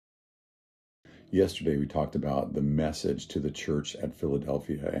Yesterday, we talked about the message to the church at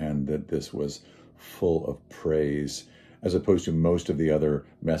Philadelphia and that this was full of praise, as opposed to most of the other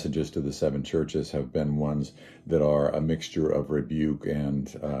messages to the seven churches have been ones that are a mixture of rebuke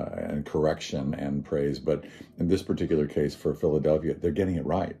and correction and praise. But in this particular case for Philadelphia, they're getting it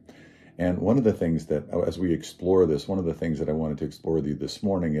right. And one of the things that, as we explore this, one of the things that I wanted to explore with you this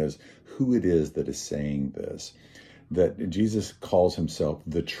morning is who it is that is saying this, that Jesus calls himself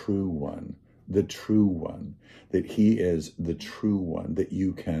the true one, that he is the true one, that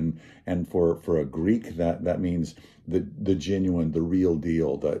you can, and for a Greek, that means the genuine, the real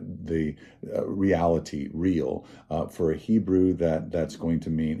deal, the reality, real. For a Hebrew, that's going to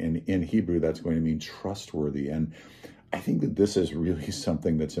mean, in Hebrew, that's going to mean trustworthy. And I think that this is really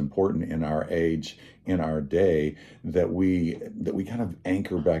something that's important in our age, in our day, that we kind of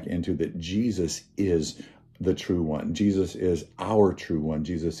anchor back into, that Jesus is the true one. Jesus is our true one.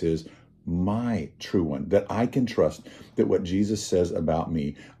 Jesus is my true one, that I can trust, that what Jesus says about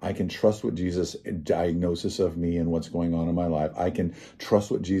me, I can trust what Jesus' diagnosis of me and what's going on in my life. I can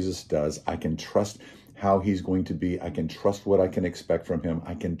trust what Jesus does. I can trust how he's going to be. I can trust what I can expect from him.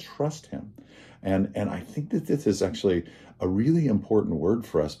 I can trust him. And I think that this is actually a really important word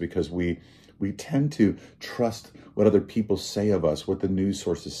for us, because we tend to trust what other people say of us, what the news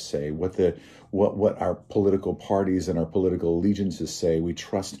sources say, what our political parties and our political allegiances say. We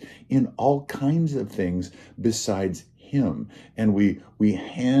trust in all kinds of things besides him. And we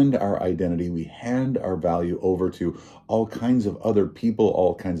hand our identity, we hand our value over to all kinds of other people,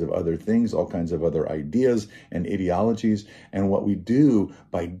 all kinds of other things, all kinds of other ideas and ideologies. And what we do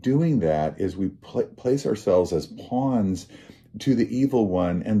by doing that is we place ourselves as pawns to the evil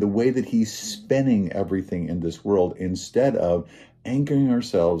one and the way that he's spinning everything in this world, instead of anchoring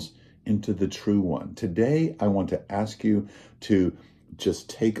ourselves into the true one. Today, I want to ask you to just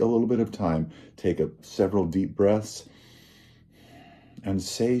take a little bit of time, take several deep breaths, and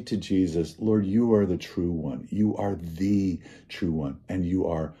say to Jesus, Lord, you are the true one. You are the true one, and you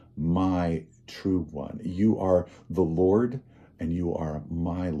are my true one. You are the Lord, and you are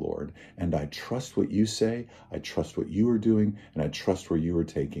my Lord. And I trust what you say, I trust what you are doing, and I trust where you are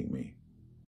taking me.